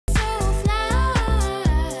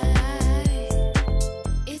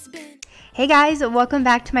Hey guys, welcome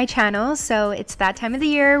back to my channel. So it's that time of the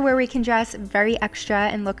year where we can dress very extra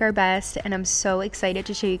and look our best, and I'm so excited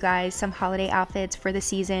to show you guys some holiday outfits for the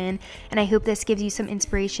season, and I hope this gives you some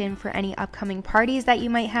inspiration for any upcoming parties that you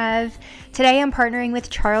might have. Today I'm partnering with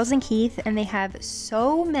Charles & Keith, and they have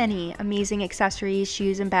so many amazing accessories,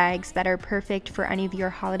 shoes, and bags that are perfect for any of your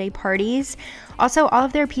holiday parties. Also, all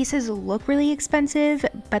of their pieces look really expensive,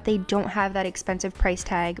 but they don't have that expensive price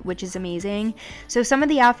tag, which is amazing. So some of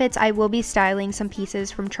the outfits I will be styling some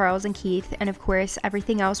pieces from Charles & Keith, and of course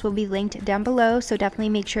everything else will be linked down below, so definitely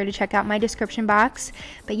make sure to check out my description box.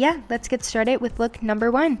 But yeah, let's get started with look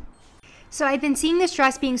number 1. So I've been seeing this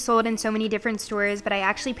dress being sold in so many different stores, but I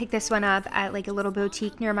actually picked this one up at like a little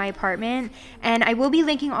boutique near my apartment, and I will be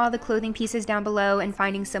linking all the clothing pieces down below and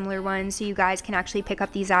finding similar ones so you guys can actually pick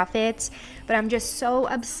up these outfits. But I'm just so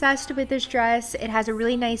obsessed with this dress. It has a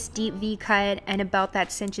really nice deep V cut and a belt that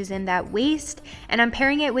cinches in that waist, and I'm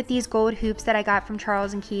pairing it with these gold hoops that I got from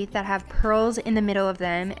Charles & Keith that have pearls in the middle of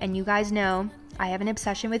them, and you guys know I have an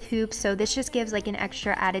obsession with hoops, so this just gives like an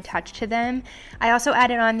extra added touch to them. I also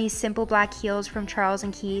added on these simple black heels from Charles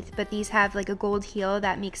 & Keith, but these have like a gold heel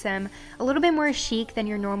that makes them a little bit more chic than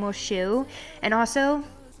your normal shoe. And also,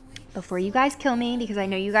 before you guys kill me, because I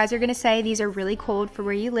know you guys are going to say these are really cold for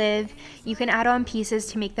where you live, you can add on pieces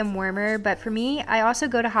to make them warmer, but for me, I also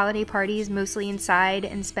go to holiday parties mostly inside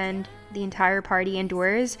and spend the entire party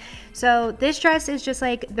indoors. So this dress is just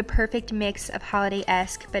like the perfect mix of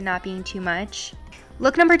holiday-esque but not being too much.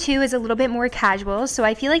 Look number 2 is a little bit more casual, so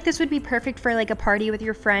I feel like this would be perfect for like a party with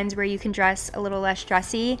your friends where you can dress a little less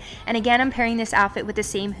dressy. And again, I'm pairing this outfit with the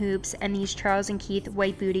same hoops and these Charles & Keith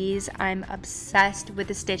white booties. I'm obsessed with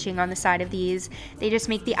the stitching on the side of these. They just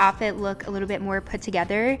make the outfit look a little bit more put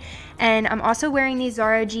together. And I'm also wearing these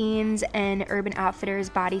Zara jeans and Urban Outfitters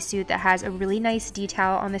bodysuit that has a really nice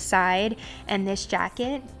detail on the side, and this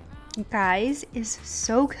jacket, guys, is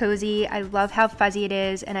so cozy. I love how fuzzy it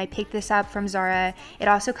is, and I picked this up from Zara. It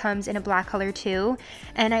also comes in a black color too,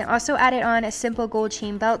 and I also added on a simple gold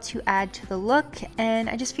chain belt to add to the look, and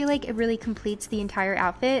I just feel like it really completes the entire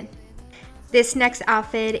outfit. This next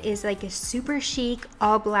outfit is like a super chic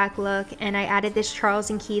all black look, and I added this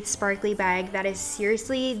Charles & Keith sparkly bag that is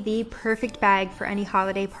seriously the perfect bag for any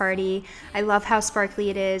holiday party. I love how sparkly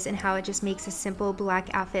it is and how it just makes a simple black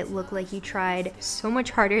outfit look like you tried so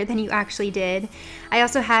much harder than you actually did. I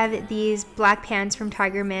also have these black pants from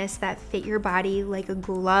Tiger Mist that fit your body like a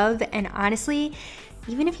glove, and honestly,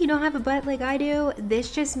 even if you don't have a butt like I do, this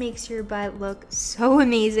just makes your butt look so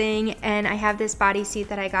amazing. And I have this bodysuit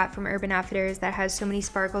that I got from Urban Outfitters that has so many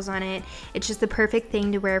sparkles on it. It's just the perfect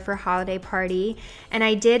thing to wear for a holiday party. And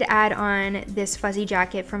I did add on this fuzzy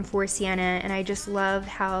jacket from For Sienna, and I just love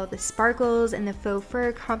how the sparkles and the faux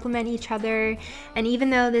fur complement each other. And even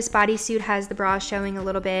though this bodysuit has the bra showing a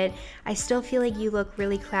little bit, I still feel like you look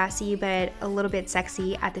really classy but a little bit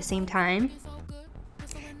sexy at the same time.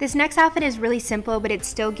 This next outfit is really simple, but it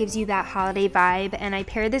still gives you that holiday vibe, and I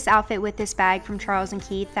paired this outfit with this bag from Charles &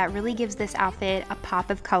 Keith that really gives this outfit a pop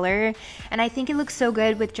of color, and I think it looks so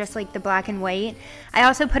good with just like the black and white. I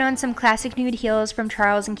also put on some classic nude heels from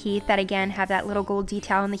Charles & Keith that again have that little gold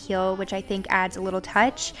detail on the heel, which I think adds a little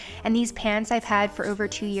touch. And these pants I've had for over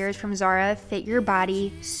 2 years from Zara fit your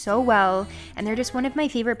body so well, and they're just one of my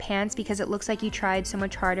favorite pants because it looks like you tried so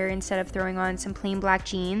much harder instead of throwing on some plain black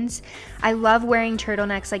jeans. I love wearing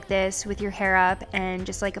turtlenecks like this with your hair up and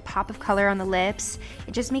just like a pop of color on the lips.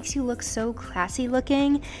 It just makes you look so classy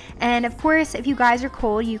looking. And of course, if you guys are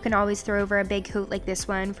cold, you can always throw over a big coat like this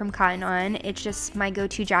one from Cotton On. It's just my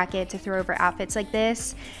go-to jacket to throw over outfits like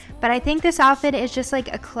this. But I think this outfit is just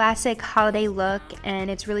like a classic holiday look, and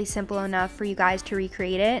it's really simple enough for you guys to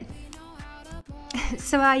recreate it.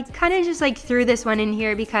 So I kind of just like threw this one in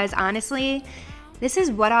here because honestly, this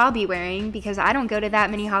is what I'll be wearing because I don't go to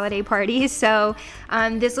that many holiday parties. So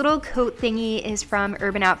this little coat thingy is from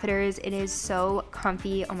Urban Outfitters. It is so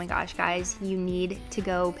comfy. Oh my gosh, guys, you need to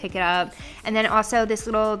go pick it up. And then also this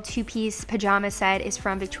little 2-piece pajama set is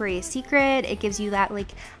from Victoria's Secret. It gives you that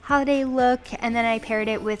like holiday look, and then I paired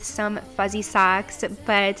it with some fuzzy socks.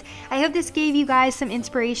 But I hope this gave you guys some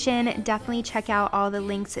inspiration. Definitely check out all the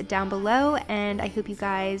links down below, and I hope you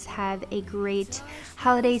guys have a great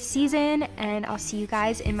holiday season, and I'll see you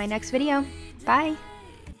guys in my next video. Bye.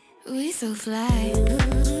 We so fly.